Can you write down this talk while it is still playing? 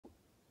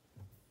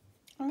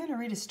I'm going to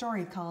read a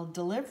story called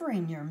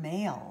Delivering Your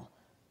Mail,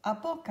 a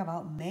book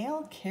about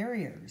mail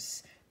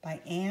carriers by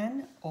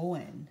Anne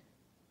Owen.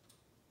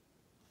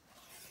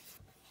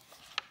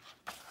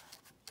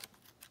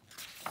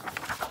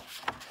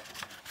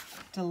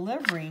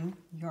 Delivering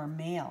your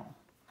mail.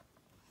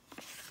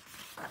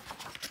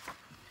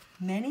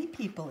 Many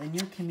people in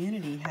your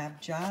community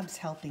have jobs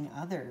helping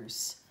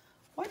others.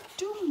 What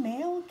do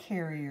mail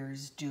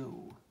carriers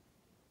do?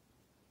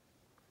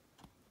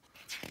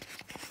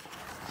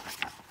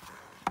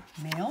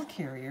 Mail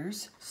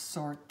carriers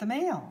sort the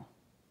mail,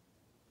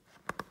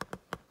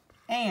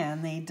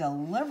 and they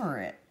deliver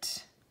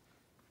it.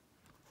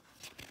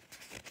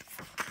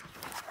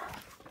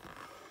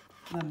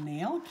 The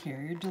mail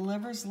carrier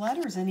delivers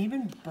letters and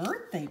even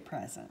birthday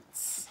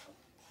presents.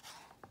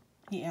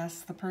 He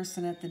asks the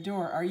person at the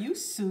door, "Are you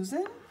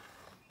Susan?"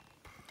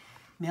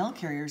 Mail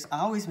carriers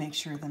always make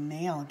sure the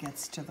mail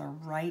gets to the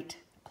right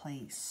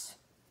place.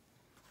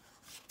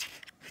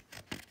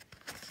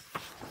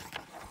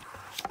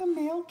 The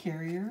mail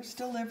carriers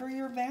deliver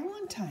your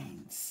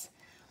Valentines.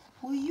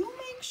 Will you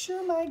make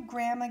sure my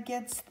grandma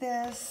gets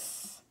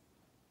this?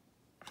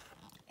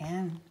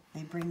 And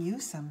they bring you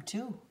some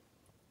too.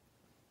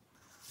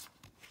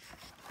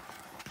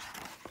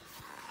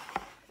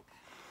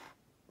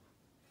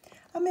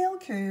 A mail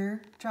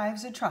carrier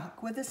drives a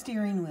truck with a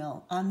steering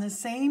wheel on the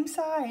same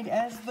side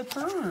as the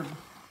curb.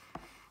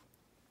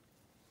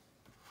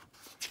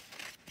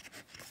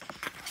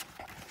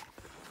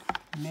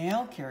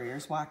 Mail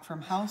carriers walk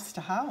from house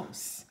to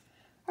house.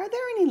 Are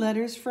there any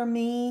letters for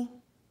me?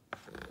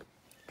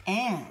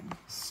 And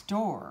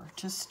store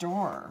to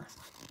store.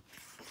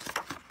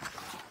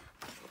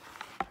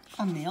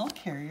 A mail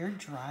carrier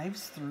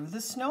drives through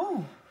the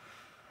snow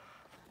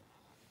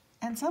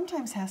and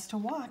sometimes has to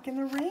walk in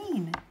the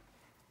rain.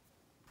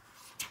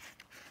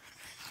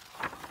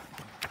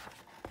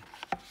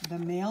 The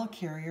mail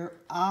carrier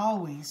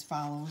always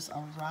follows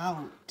a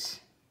route.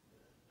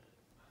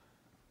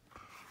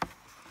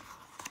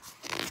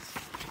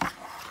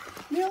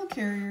 Mail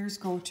carriers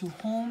go to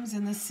homes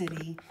in the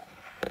city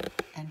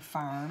and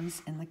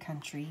farms in the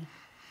country.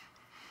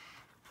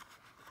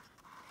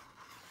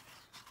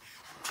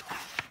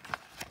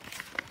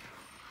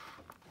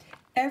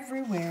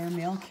 Everywhere,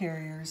 mail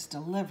carriers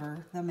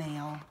deliver the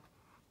mail.